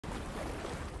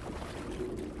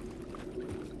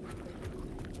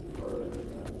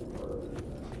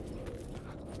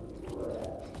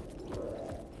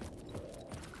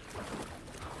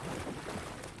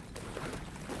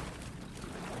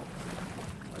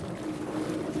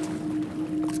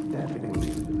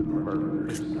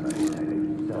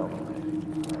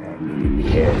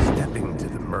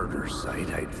murder site,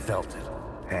 I'd felt it,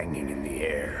 hanging in the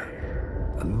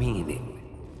air. A meaning,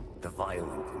 the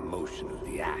violent emotion of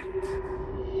the act.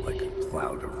 Like a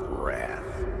cloud of wrath.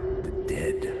 The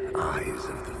dead eyes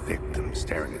of the victim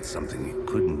staring at something you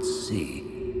couldn't see,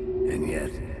 and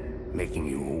yet making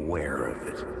you aware of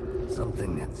it.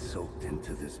 Something that soaked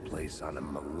into this place on a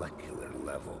molecular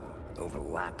level,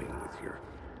 overlapping with your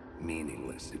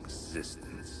meaningless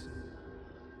existence.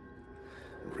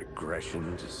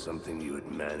 Regression to something you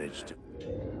had managed to...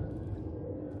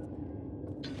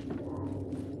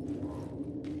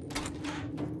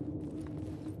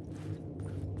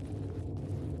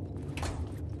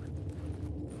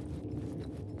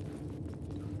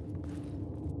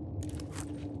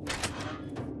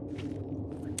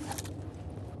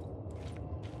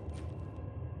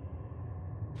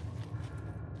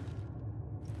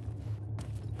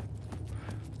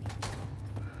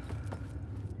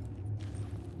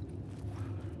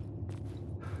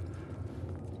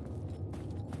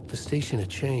 The station had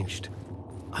changed.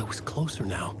 I was closer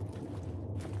now.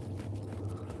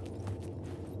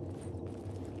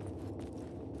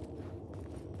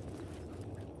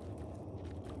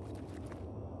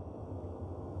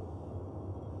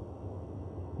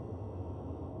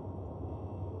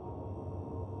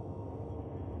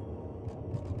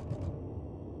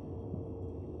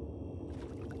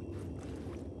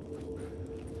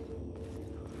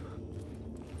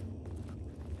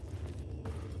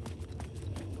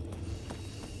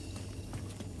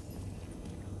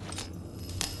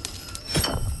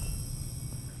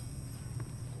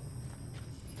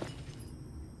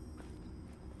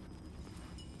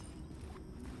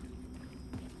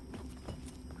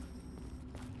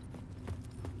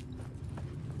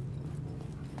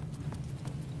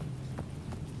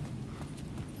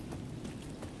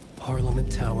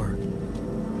 Parliament Tower,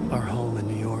 our home in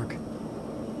New York.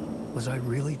 Was I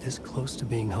really this close to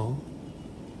being home?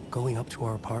 Going up to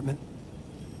our apartment?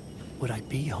 Would I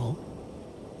be home?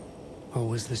 Or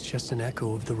was this just an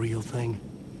echo of the real thing?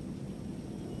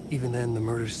 Even then, the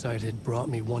murder site had brought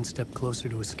me one step closer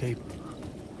to escape.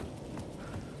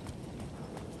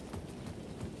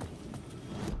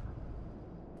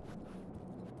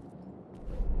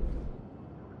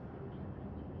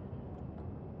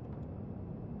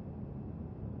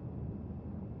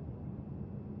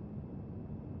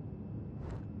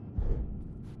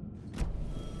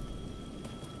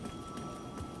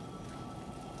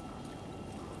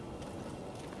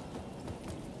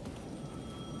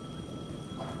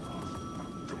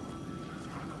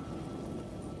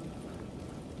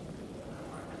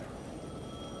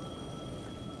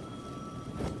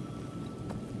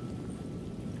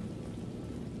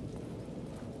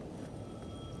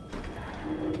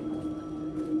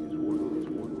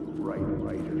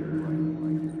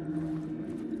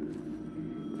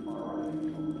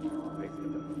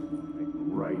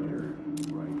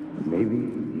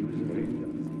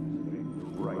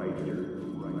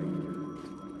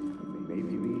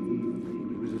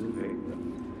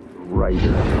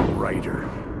 Writer.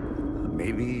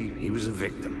 Maybe he was a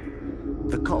victim.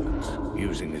 The cult,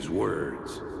 using his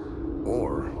words.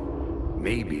 Or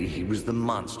maybe he was the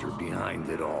monster behind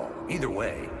it all. Either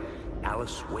way,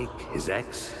 Alice Wake, his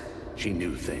ex, she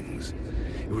knew things.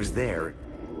 It was there.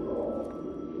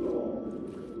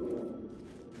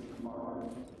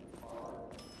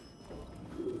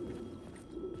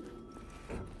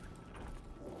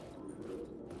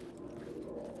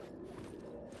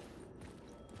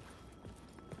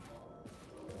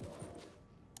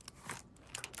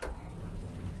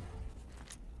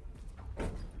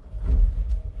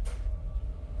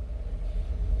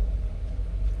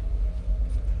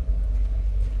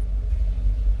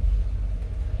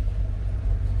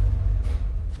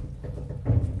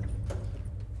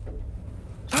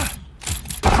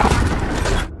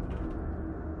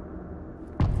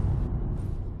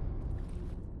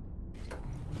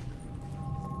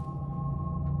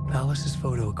 Alice's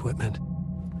photo equipment,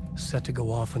 set to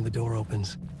go off when the door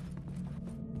opens.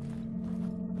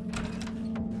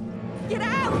 Get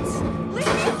out! Leave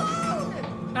me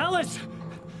alone! Alice!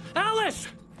 Alice!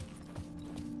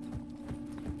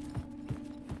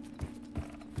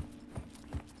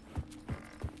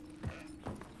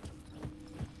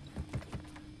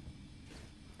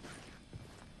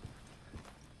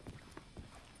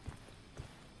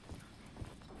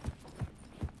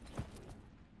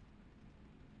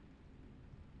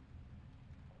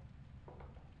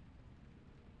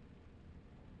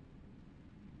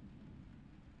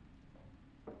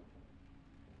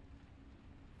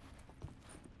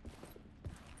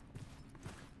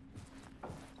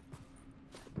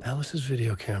 Alice's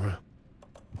video camera.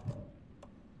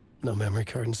 No memory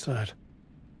card inside.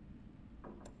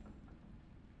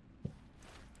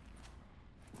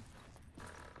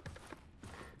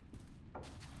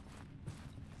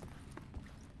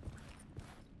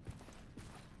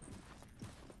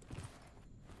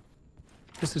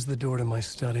 This is the door to my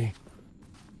study,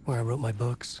 where I wrote my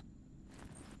books.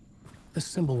 This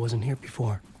symbol wasn't here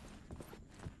before.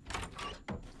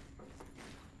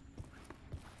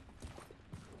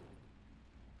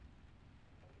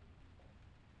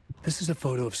 This is a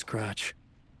photo of Scratch.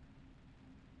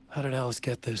 How did Alice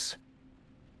get this?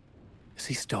 Is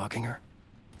he stalking her?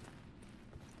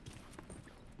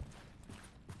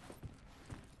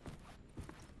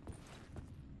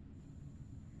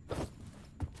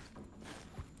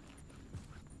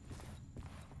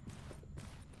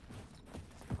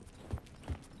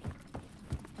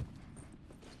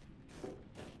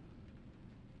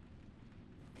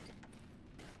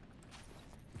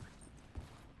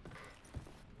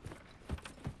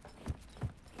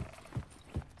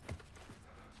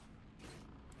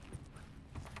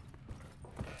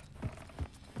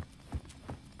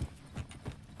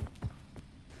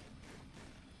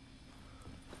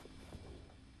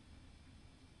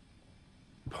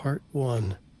 Part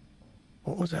 1.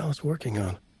 What was Alice working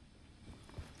on?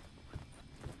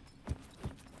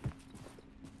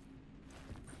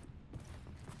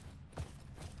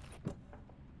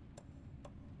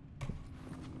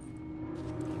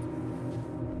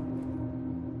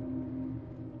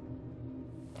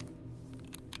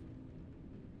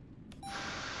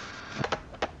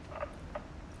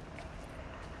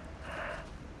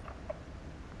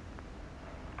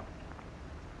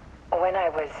 When I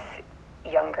was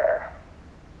younger,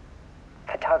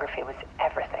 photography was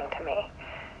everything to me.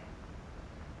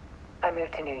 I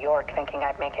moved to New York thinking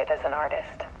I'd make it as an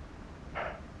artist.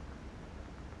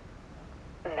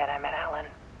 And then I met Alan.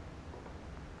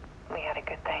 We had a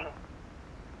good thing.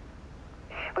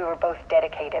 We were both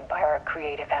dedicated by our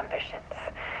creative ambitions.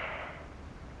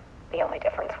 The only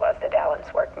difference was that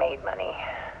Alan's work made money.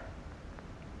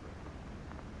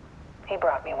 He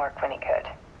brought me work when he could.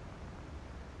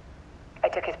 I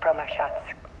took his promo shots,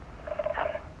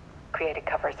 created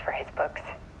covers for his books.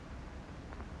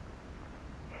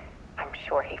 I'm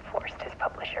sure he forced his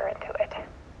publisher into it.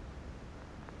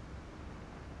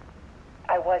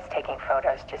 I was taking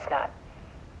photos, just not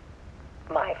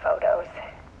my photos.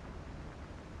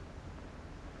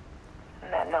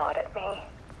 And that gnawed at me.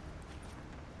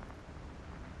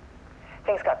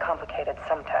 Things got complicated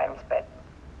sometimes, but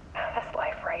that's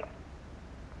life, right?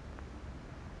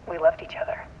 We loved each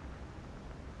other.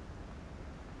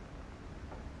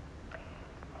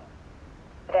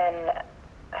 Then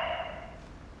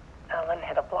Alan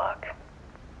hit a block.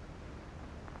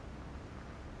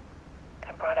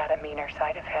 I brought out a meaner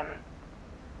side of him,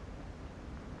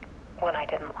 one I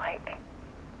didn't like.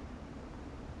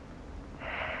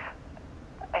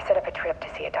 I set up a trip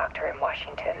to see a doctor in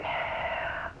Washington.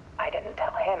 I didn't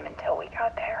tell him until we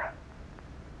got there.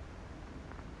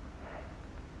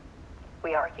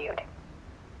 We argued.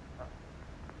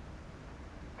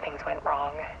 Things went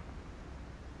wrong.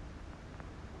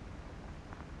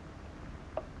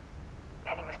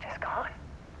 And he was just gone.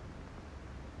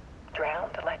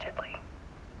 Drowned, allegedly.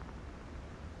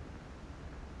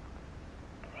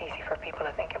 Easy for people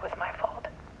to think it was my fault.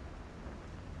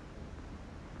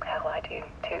 Hell, I do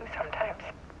too, sometimes.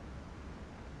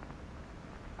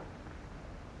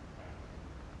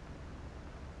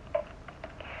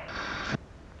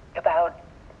 About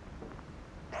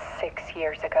 6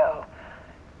 years ago,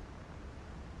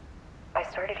 I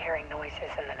started hearing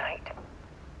noises in the night.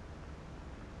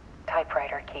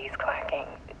 Typewriter keys clacking.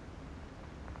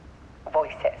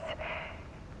 Voices.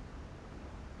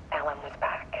 Alan was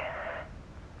back.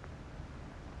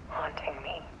 Haunting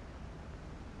me.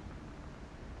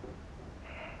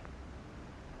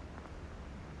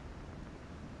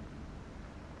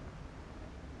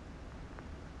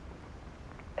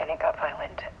 Then it got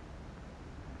violent.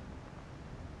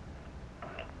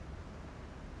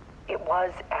 It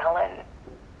was Alan.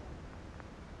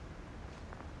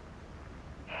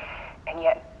 And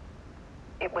yet,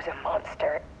 it was a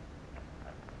monster.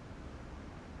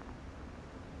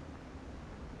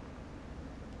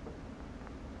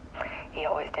 He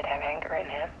always did have anger in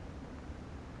him.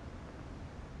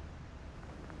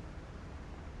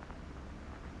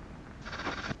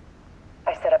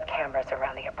 I set up cameras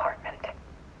around the apartment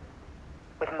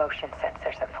with motion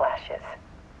sensors and flashes.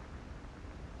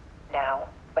 Now,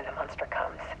 when the monster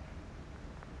comes,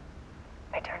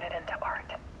 I turn it into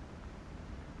art.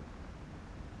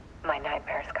 My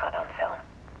nightmares caught on film.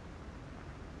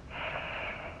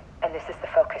 And this is the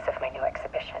focus of my new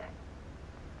exhibition.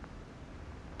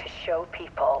 To show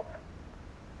people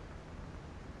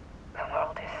the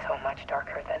world is so much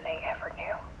darker than they ever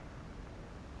knew.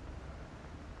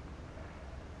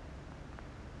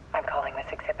 I'm calling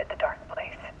this exhibit The Dark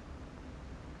Place.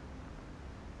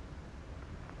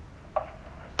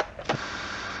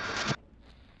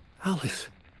 Alice.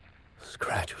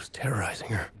 Scratch was terrorizing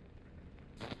her.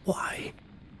 Why?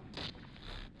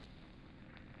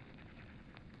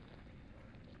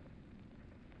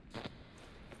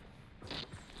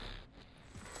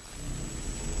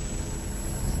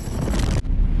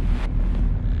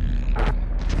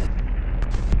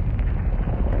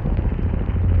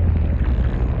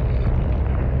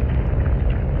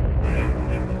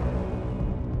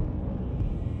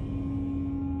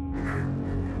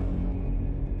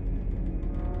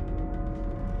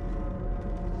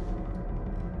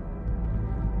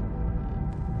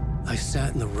 I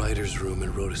sat in the writer's room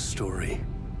and wrote a story.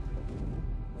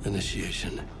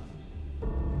 Initiation.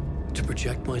 To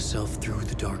project myself through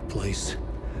the dark place,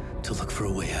 to look for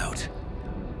a way out.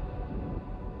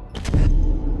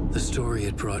 The story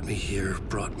had brought me here,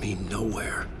 brought me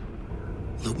nowhere.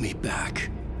 Looped me back.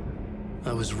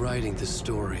 I was writing the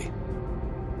story.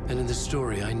 And in the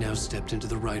story, I now stepped into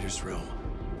the writer's room.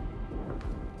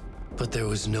 But there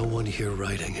was no one here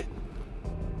writing it.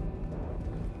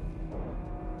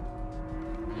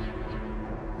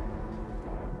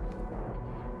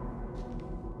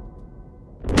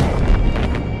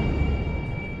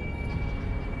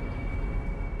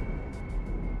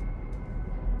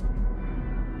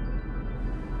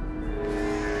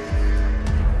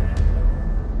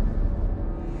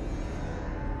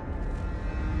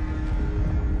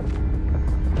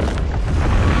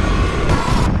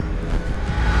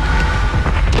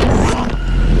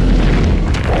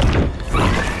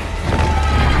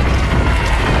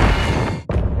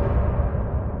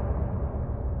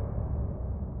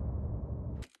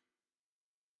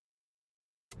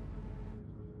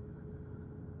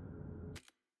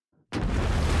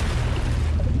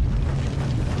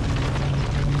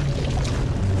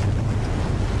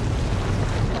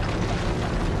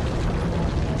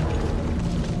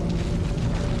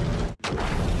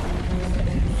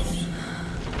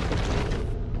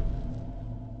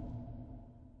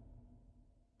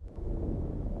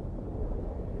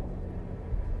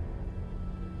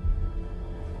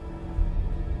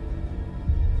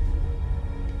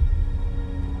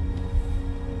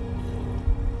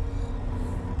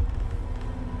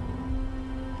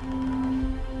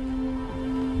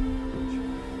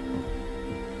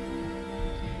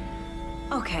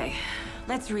 Okay,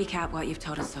 let's recap what you've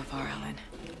told us so far, Alan.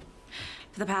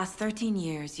 For the past 13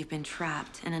 years, you've been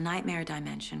trapped in a nightmare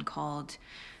dimension called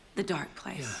the Dark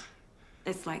Place.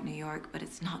 Yeah. It's like New York, but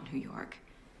it's not New York.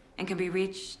 And can be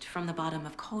reached from the bottom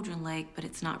of Cauldron Lake, but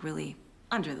it's not really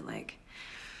under the lake.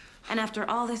 And after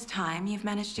all this time, you've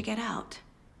managed to get out.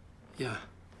 Yeah.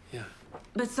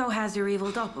 But so has your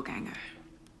evil doppelganger.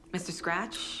 Mr.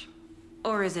 Scratch?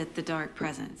 Or is it the Dark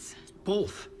Presence?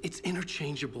 Both. It's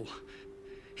interchangeable.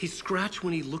 He's Scratch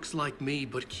when he looks like me,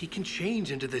 but he can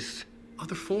change into this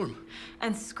other form.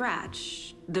 And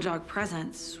Scratch, the Dark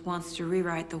Presence, wants to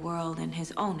rewrite the world in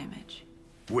his own image.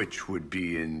 Which would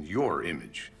be in your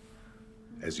image,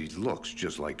 as he looks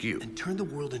just like you. And turn the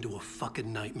world into a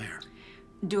fucking nightmare.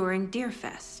 During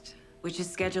Deerfest, which is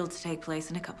scheduled to take place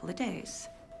in a couple of days.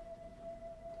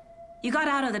 You got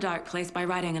out of the Dark Place by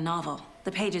writing a novel,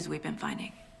 the pages we've been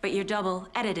finding. But your double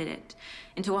edited it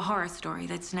into a horror story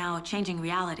that's now changing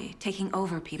reality, taking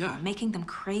over people, making them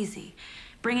crazy,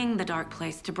 bringing the Dark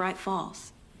Place to Bright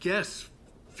Falls. Yes,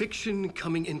 fiction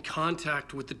coming in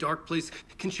contact with the Dark Place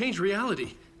can change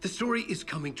reality. The story is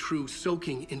coming true,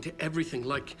 soaking into everything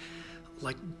like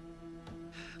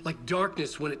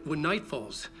darkness when night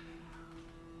falls.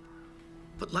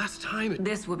 But last time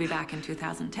This will be back in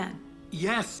 2010.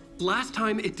 Yes, last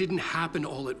time it didn't happen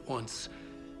all at once.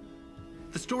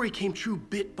 The story came true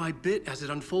bit by bit as it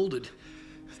unfolded.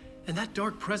 And that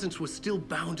dark presence was still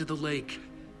bound to the lake.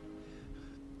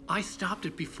 I stopped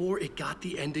it before it got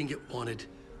the ending it wanted.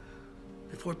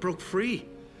 Before it broke free.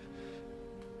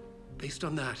 Based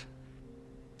on that,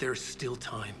 there's still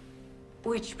time.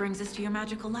 Which brings us to your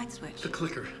magical light switch. The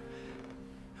clicker.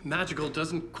 Magical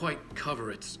doesn't quite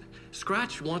cover it.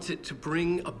 Scratch wants it to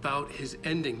bring about his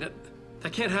ending.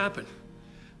 That can't happen.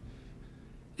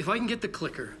 If I can get the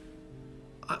clicker,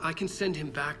 I can send him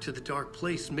back to the Dark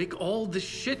Place, make all this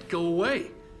shit go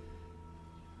away.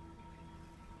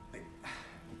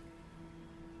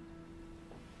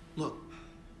 Look,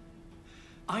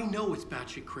 I know it's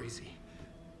batshit crazy.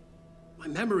 My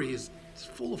memory is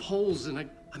full of holes, and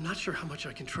I'm not sure how much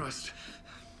I can trust.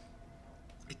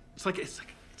 It's like a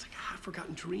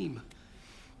half-forgotten dream.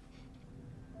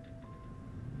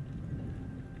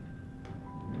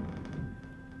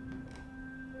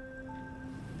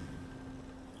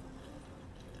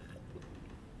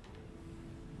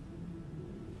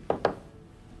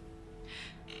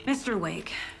 Mr.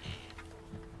 Wake,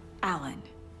 Alan,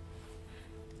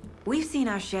 We've seen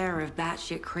our share of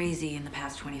batshit crazy in the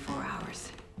past 24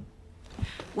 hours.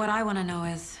 What I want to know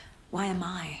is, why am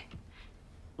I?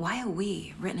 Why are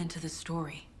we written into the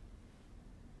story?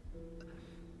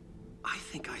 I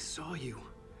think I saw you.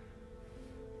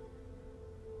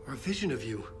 Or a vision of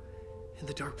you in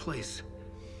the dark place.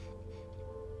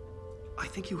 I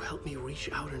think you helped me reach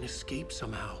out and escape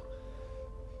somehow.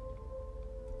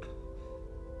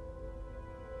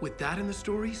 With that in the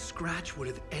story, Scratch would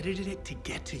have edited it to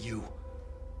get to you.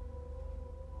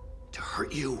 To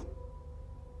hurt you.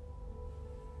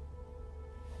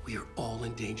 We are all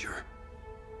in danger.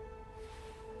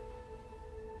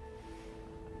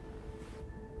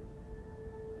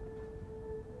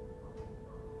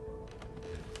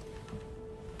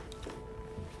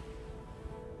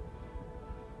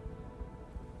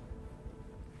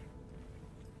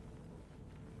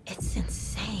 It's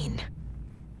insane.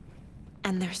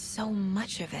 And there's so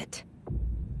much of it.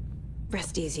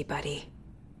 Rest easy, buddy.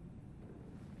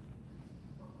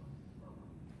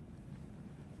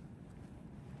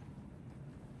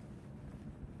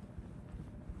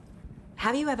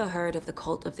 Have you ever heard of the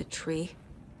Cult of the Tree?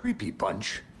 Creepy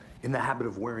bunch. In the habit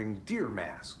of wearing deer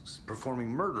masks, performing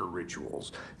murder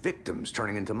rituals, victims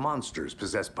turning into monsters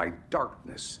possessed by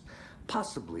darkness.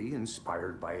 Possibly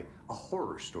inspired by a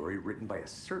horror story written by a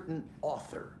certain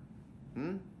author.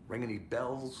 Ring any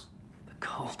bells? The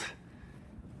cult.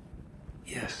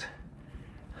 Yes.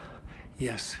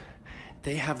 Yes.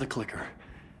 They have the clicker.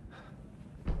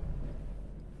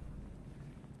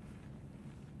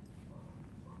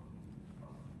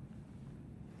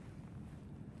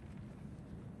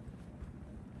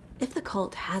 If the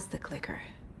cult has the clicker,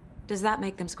 does that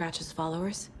make them Scratch's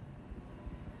followers?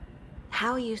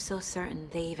 How are you so certain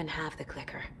they even have the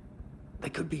clicker? They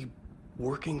could be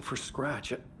working for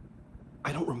Scratch.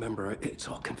 I don't remember. It's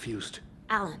all confused.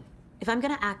 Alan, if I'm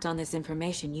gonna act on this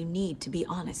information, you need to be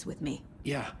honest with me.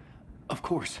 Yeah, of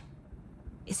course.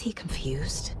 Is he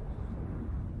confused?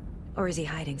 Or is he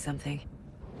hiding something?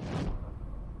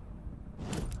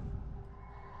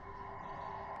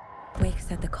 Wake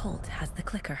said the cult has the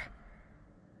clicker.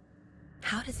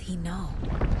 How does he know?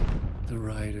 The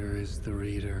writer is the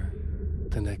reader.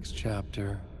 The next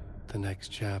chapter, the next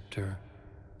chapter,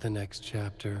 the next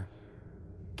chapter.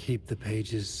 Keep the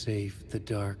pages safe, the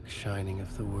dark shining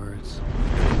of the words.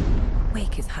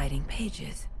 Wake is hiding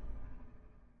pages.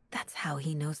 That's how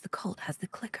he knows the cult has the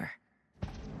clicker.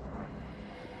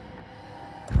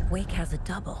 Wake has a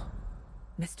double.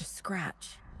 Mr.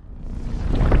 Scratch.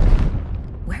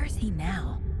 Where is he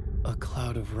now? A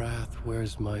cloud of wrath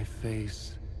wears my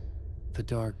face. The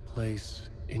dark place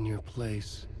in your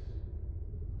place.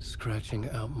 Scratching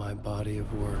out my body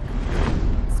of work.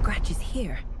 Scratch is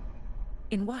here.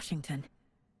 In Washington.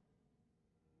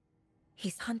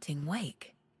 He's hunting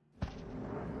Wake.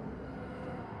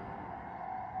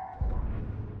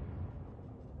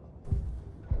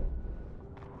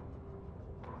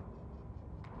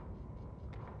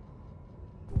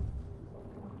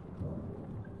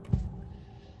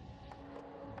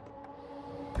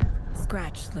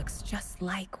 Scratch looks just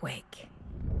like Wake.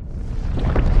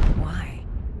 Why?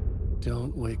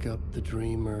 Don't wake up the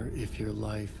dreamer if your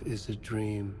life is a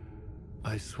dream.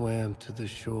 I swam to the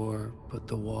shore, but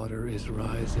the water is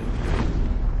rising.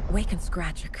 Wake and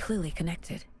Scratch are clearly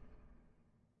connected.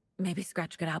 Maybe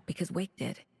Scratch got out because Wake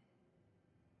did.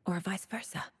 Or vice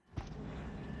versa.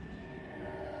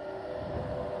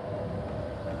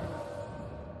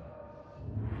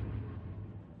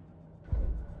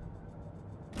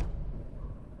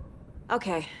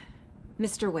 Okay,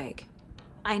 Mr. Wake.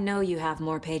 I know you have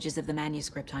more pages of the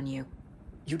manuscript on you.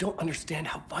 You don't understand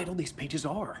how vital these pages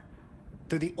are.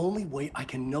 They're the only way I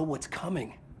can know what's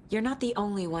coming. You're not the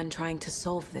only one trying to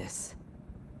solve this.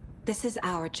 This is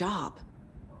our job.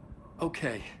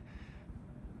 Okay.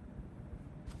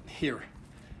 Here.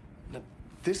 Now,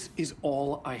 this is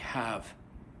all I have.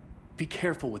 Be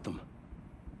careful with them.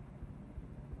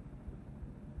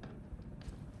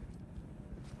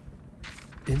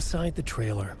 Inside the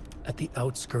trailer, at the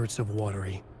outskirts of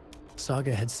Watery,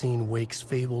 Saga had seen Wake's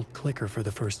fabled clicker for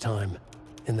the first time,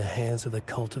 in the hands of the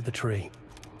Cult of the Tree.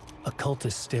 A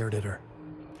cultist stared at her.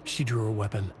 She drew her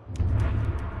weapon.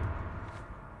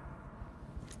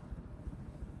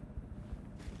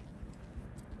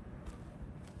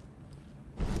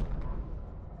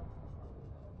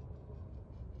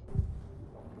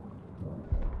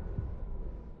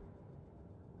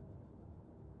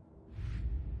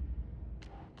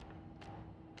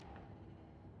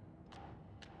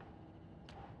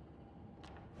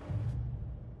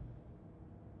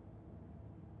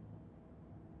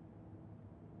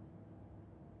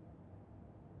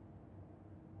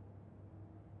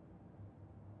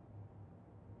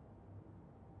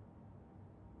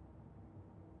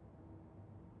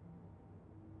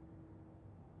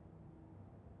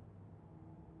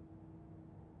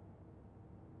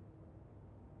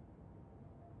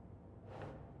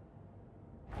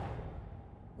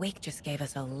 Wake just gave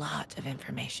us a lot of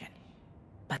information.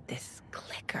 But this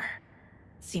clicker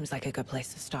seems like a good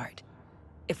place to start.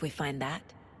 If we find that,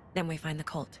 then we find the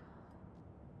cult.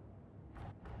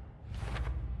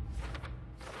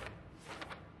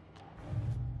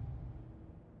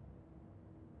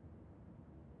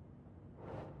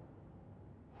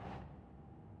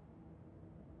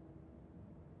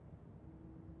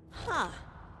 Huh.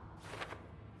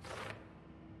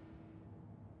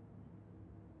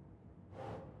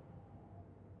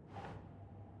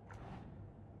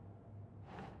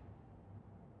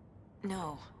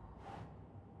 No.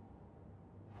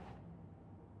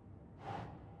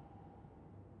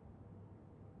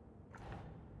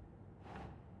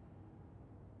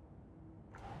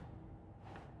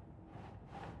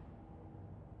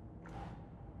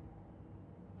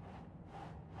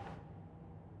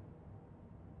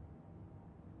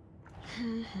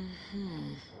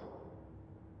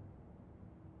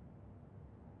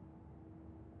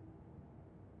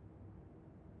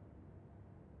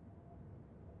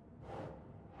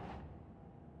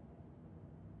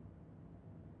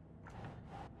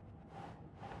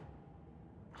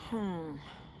 Hmm.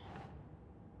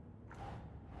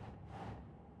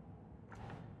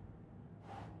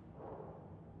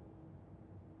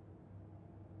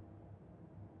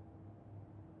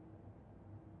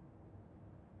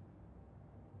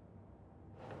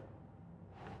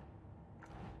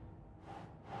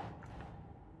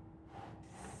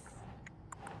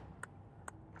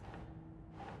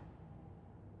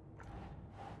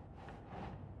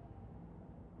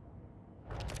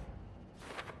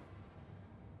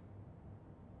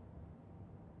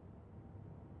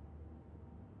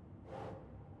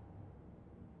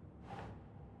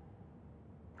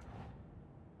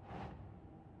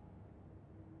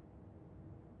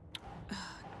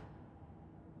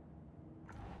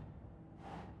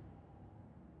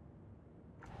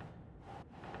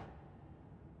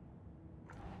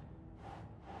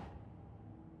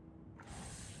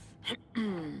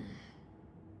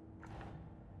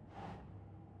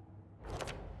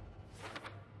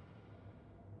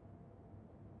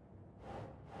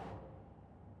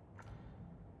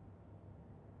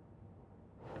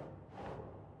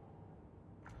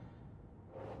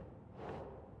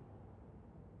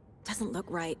 Doesn't look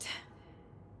right.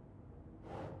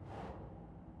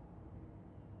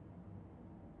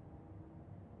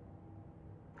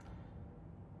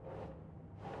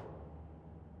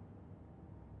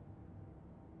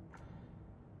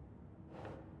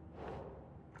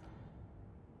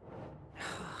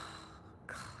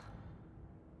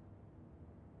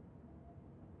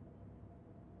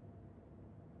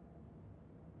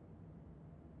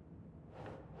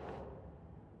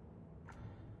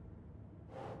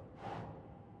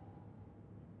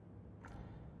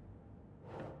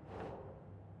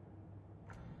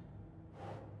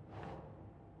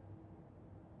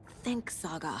 Think,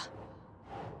 Saga.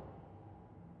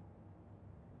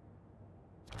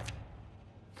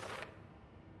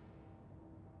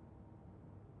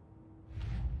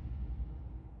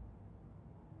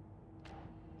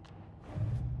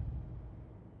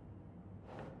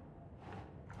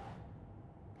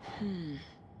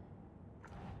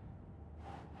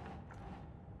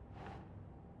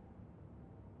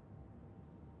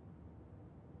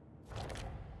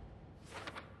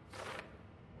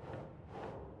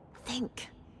 Think.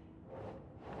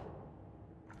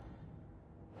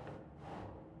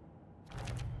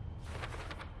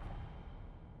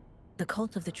 The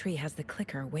Cult of the Tree has the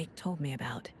clicker Wake told me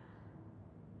about.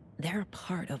 They're a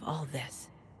part of all this.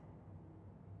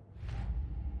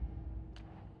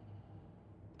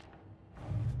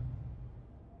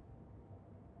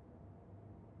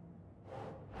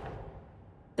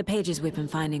 The pages we've been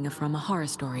finding are from a horror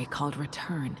story called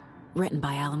Return, written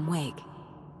by Alan Wake.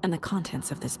 And the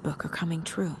contents of this book are coming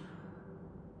true.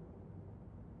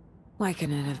 Why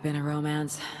couldn't it have been a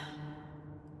romance?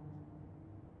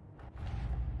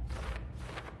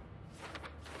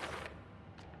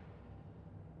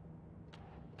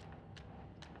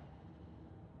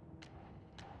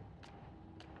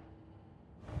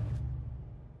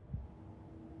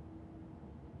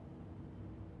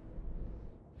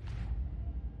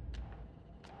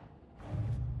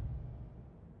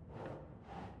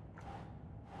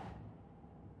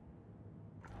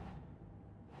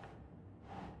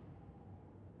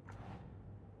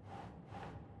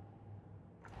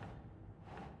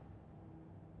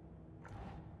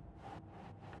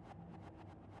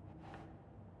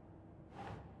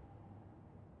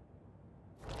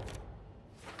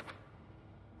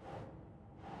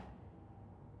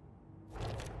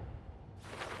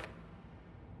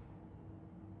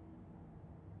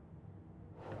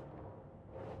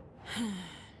 Huh.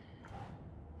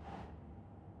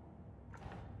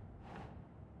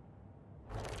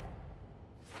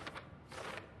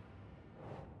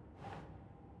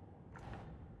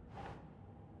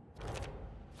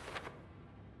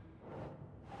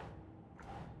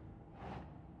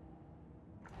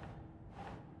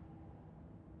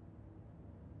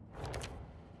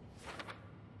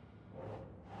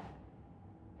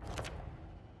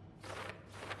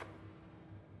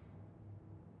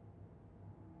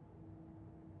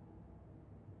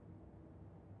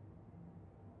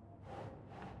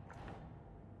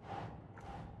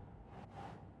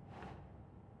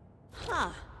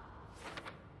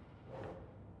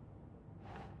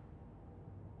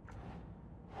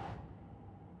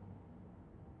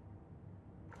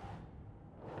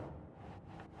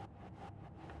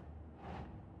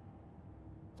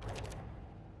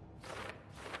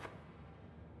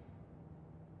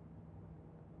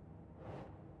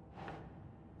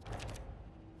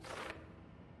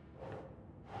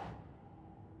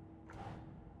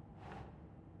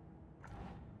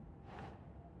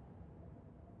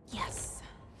 Yes.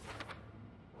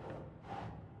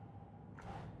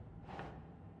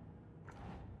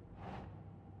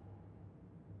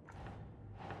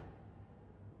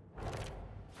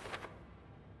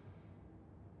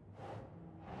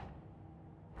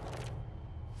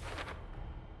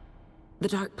 The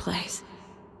Dark Place.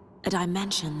 A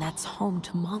dimension that's home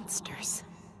to monsters.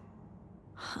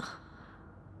 Huh.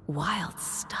 Wild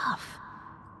stuff.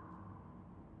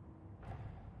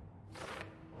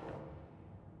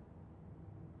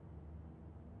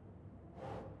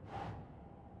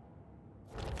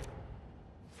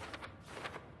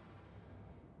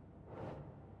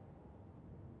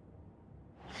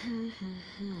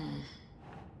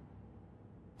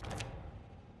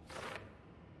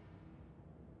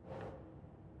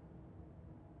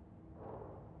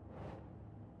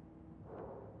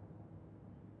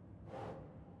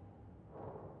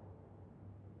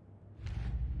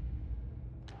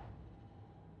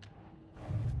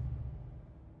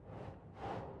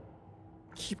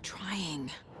 Keep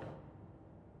trying.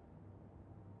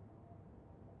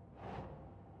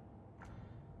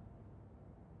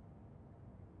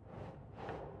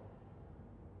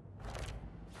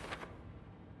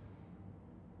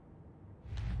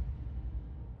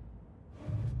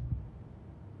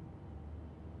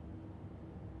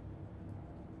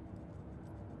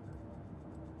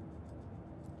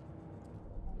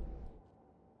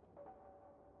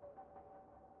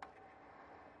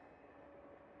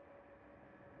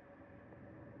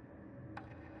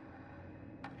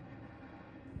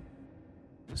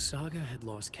 Saga had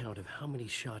lost count of how many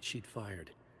shots she'd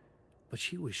fired, but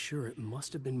she was sure it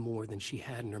must have been more than she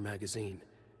had in her magazine.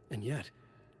 And yet,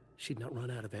 she'd not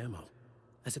run out of ammo,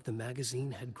 as if the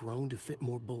magazine had grown to fit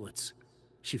more bullets.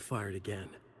 She fired again.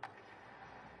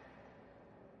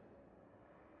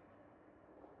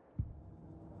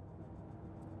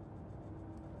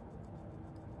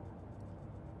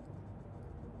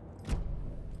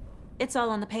 It's all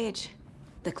on the page.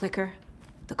 The clicker,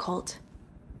 the cult.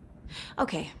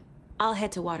 Okay, I'll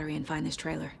head to Watery and find this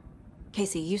trailer.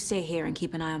 Casey, you stay here and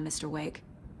keep an eye on Mr. Wake.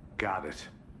 Got it.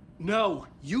 No!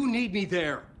 You need me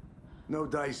there! No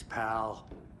dice, pal.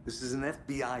 This is an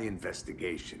FBI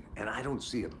investigation, and I don't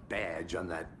see a badge on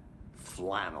that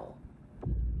flannel.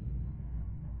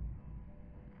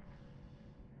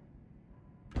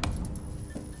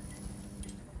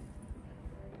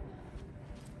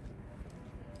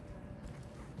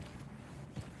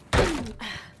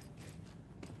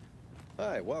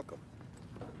 Hi, welcome.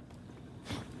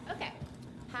 Okay.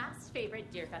 Past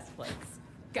favorite Deerfest place.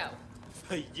 Go.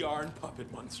 A yarn puppet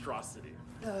monstrosity.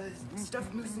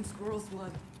 Stuffed moose and squirrels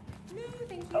one. No,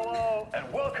 thank you. Hello,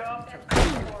 and welcome to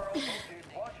Coffee World, located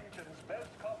Washington's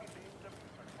best coffee-themed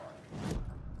amusement park.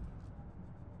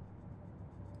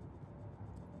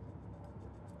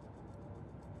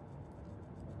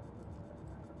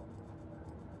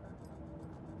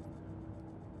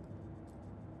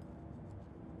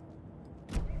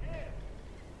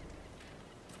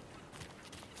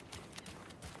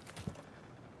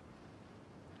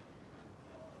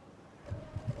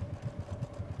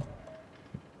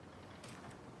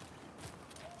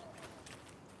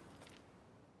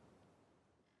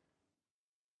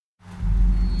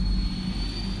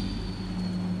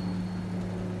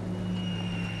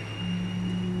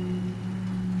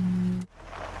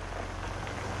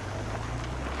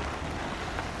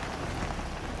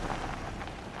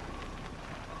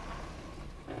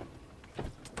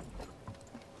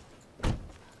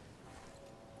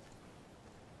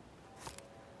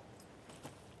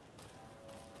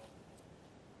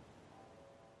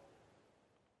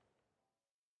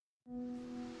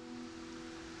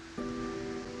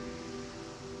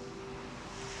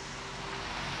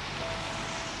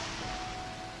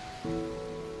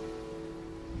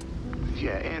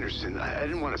 Yeah, Anderson, I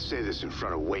didn't want to say this in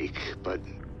front of Wake, but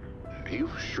are you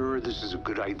sure this is a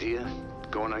good idea?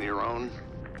 Going on your own?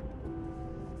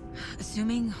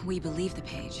 Assuming we believe the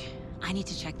page, I need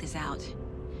to check this out.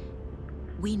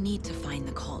 We need to find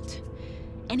the cult.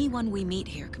 Anyone we meet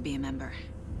here could be a member.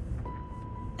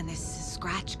 And this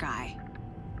Scratch guy.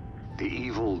 The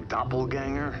evil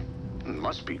doppelganger?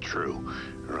 Must be true,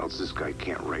 or else this guy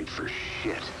can't write for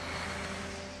shit.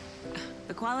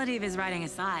 The quality of his writing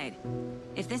aside,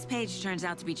 if this page turns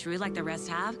out to be true like the rest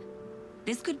have,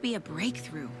 this could be a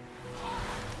breakthrough.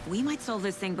 We might solve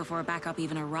this thing before backup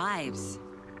even arrives.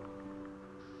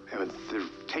 Yeah, but they're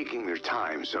taking their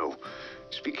time, so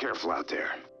just be careful out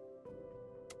there.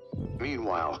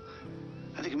 Meanwhile,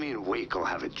 I think me and Wake will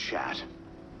have a chat.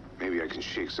 Maybe I can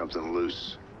shake something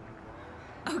loose.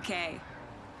 Okay.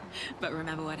 But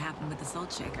remember what happened with the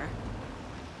Salt Shaker?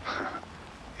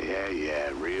 Yeah,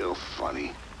 real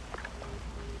funny.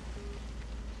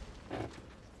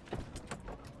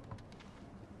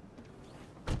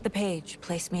 The page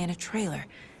placed me in a trailer,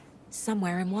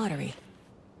 somewhere in Watery.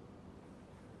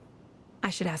 I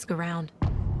should ask around.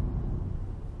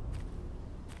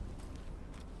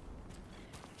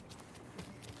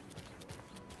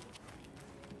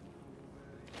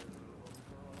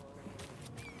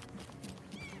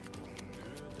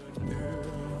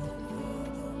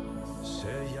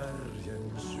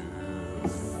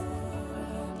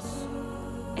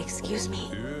 Excuse me.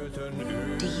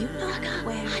 Do you know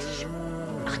where... Hush!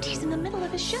 Artie's in the middle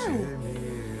of a show.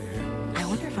 I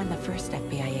wonder if I'm the first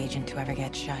FBI agent to ever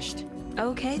get shushed.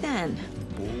 Okay then.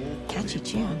 Catchy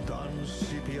tune.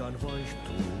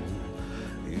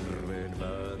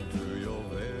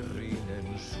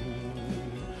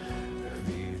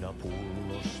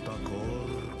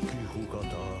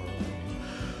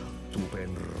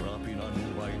 Tupen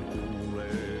rapinan vain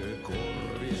kuulee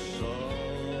korvissaan.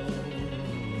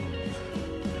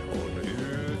 On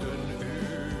yötön yö,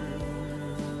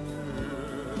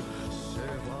 se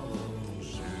valon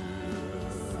syö.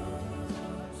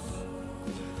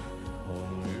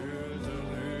 On yötön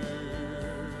yö,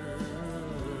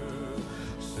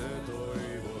 se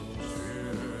toivon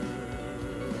syö.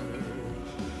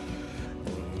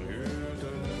 On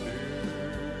yötön yö.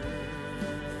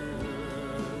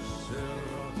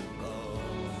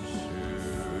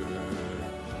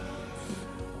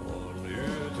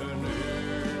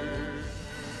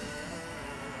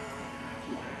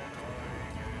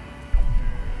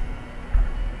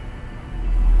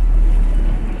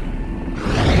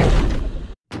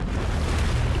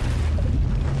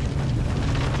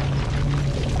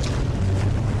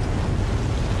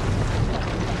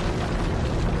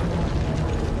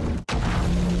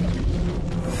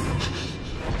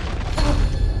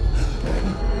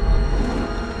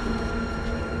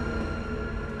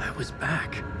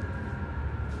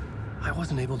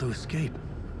 Able to escape.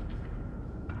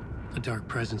 A dark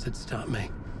presence had stopped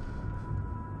me.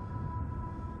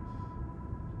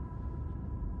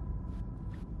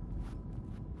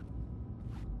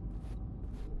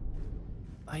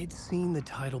 I had seen the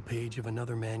title page of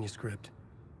another manuscript,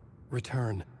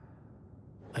 Return.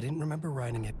 I didn't remember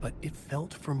writing it, but it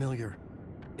felt familiar,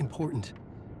 important.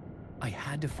 I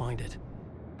had to find it.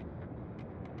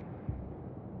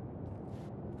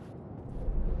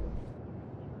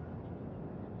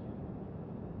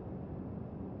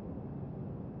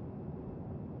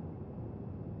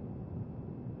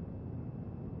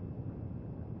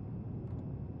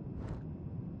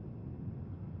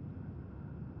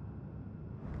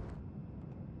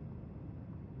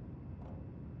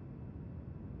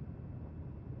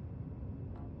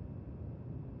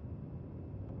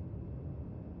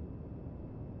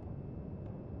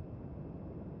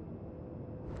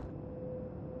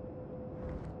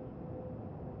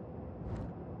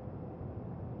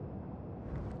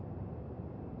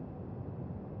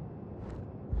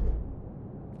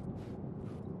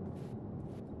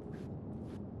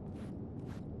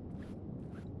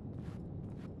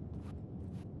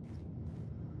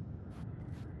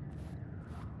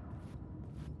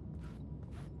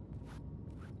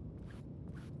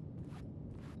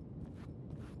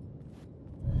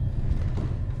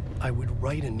 I would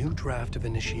write a new draft of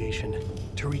initiation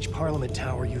to reach Parliament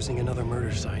Tower using another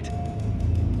murder site.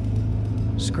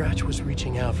 Scratch was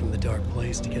reaching out from the dark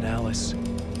place to get Alice.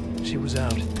 She was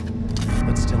out,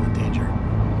 but still in danger.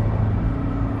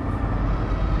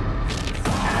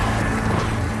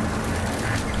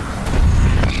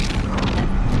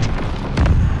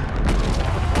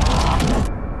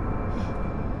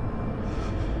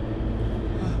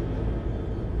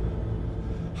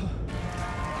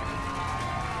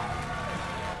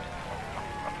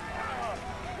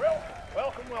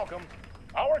 welcome.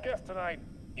 Our guest tonight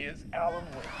is Alan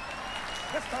Wake.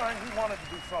 This time he wanted to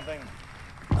do something.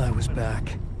 I was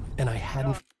back, and I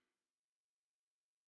hadn't